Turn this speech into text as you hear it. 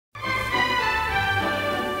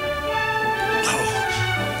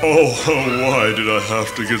Oh, why did I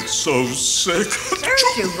have to get so sick?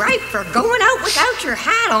 Serves you right for going out without your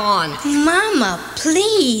hat on. Mama,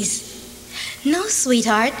 please. No,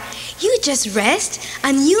 sweetheart. You just rest,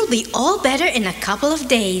 and you'll be all better in a couple of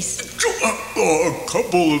days. A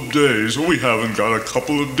couple of days? We haven't got a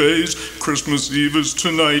couple of days. Christmas Eve is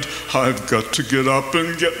tonight. I've got to get up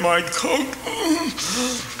and get my coat.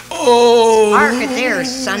 Oh. Park it there,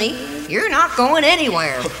 Sonny. You're not going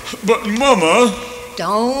anywhere. But, Mama...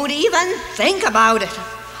 Don't even think about it.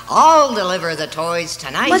 I'll deliver the toys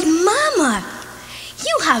tonight. But, Mama,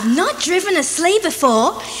 you have not driven a sleigh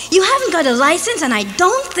before. You haven't got a license, and I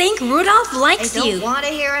don't think Rudolph likes you. I don't want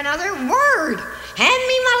to hear another word. Hand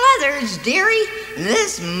me my leathers, dearie.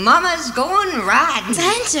 This Mama's going riding.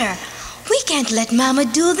 Dancer, we can't let Mama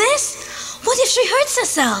do this. What if she hurts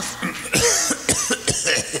herself?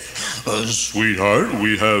 Sweetheart,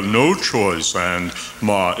 we have no choice, and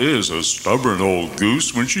Ma is a stubborn old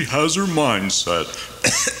goose when she has her mind set.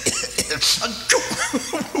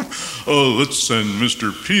 Let's send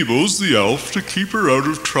Mr. Peebles the elf to keep her out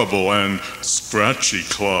of trouble, and Scratchy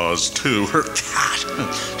Claus, too, her cat.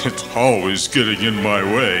 It's always getting in my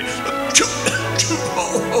way.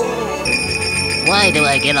 Why do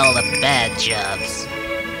I get all the bad jobs?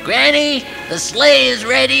 Granny, the sleigh is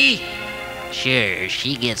ready. Sure,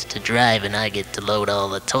 she gets to drive and I get to load all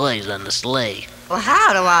the toys on the sleigh. Well,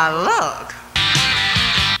 how do I look?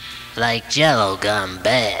 Like Jell-O gone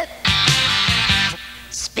bad.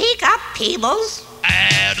 Speak up, Peebles.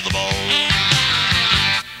 Out of the bowl.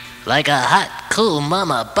 Like a hot, cool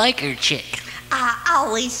mama biker chick. I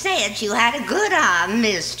always said you had a good eye,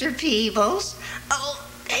 Mr. Peebles. Oh,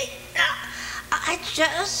 hey, I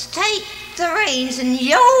just take the reins and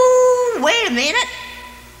wait a minute.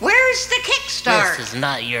 Where's the kickstart? This is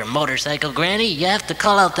not your motorcycle, Granny. You have to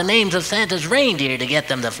call out the names of Santa's reindeer to get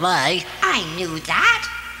them to fly. I knew that.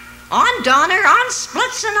 On Donner, on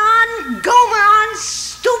Splitzen, on Gomer, on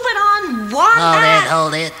Stupid, on Wombat.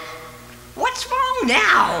 Hold it. What's wrong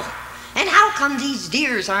now? And how come these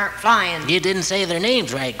deers aren't flying? You didn't say their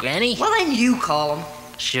names right, Granny. Well, then you call them.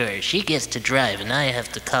 Sure, she gets to drive and I have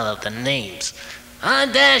to call out the names.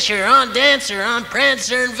 On Dasher, on Dancer, on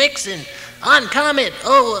Prancer and Vixen. On Comet,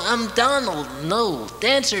 I'm Donald. No,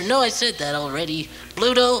 Dancer, no, I said that already.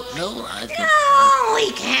 Bluto, no. No,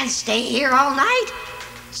 we can't stay here all night.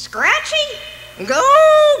 Scratchy, go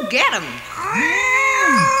get him.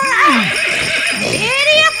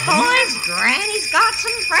 Giddy up, boys. Granny's got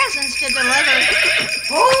some presents to deliver.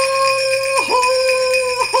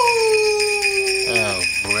 Oh,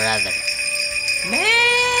 brother. Merry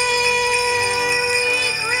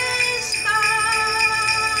Christmas.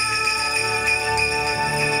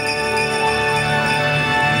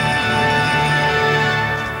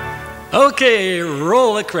 Okay,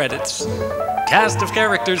 roll the credits. Cast of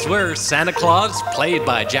characters were Santa Claus, played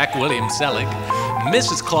by Jack William Selig,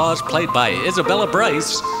 Mrs. Claus, played by Isabella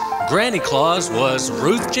Bryce, Grannyclaus was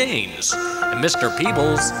Ruth James, and Mr.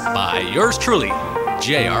 Peebles by yours truly,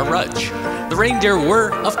 J.R. Rudge. The reindeer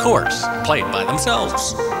were, of course, played by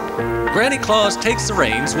themselves. Grannyclaus Takes the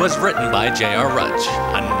Reins was written by J.R. Rudge.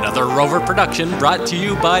 Another Rover production brought to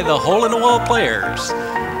you by the Hole in the Wall Players.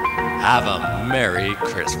 Have a Merry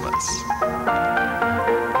Christmas.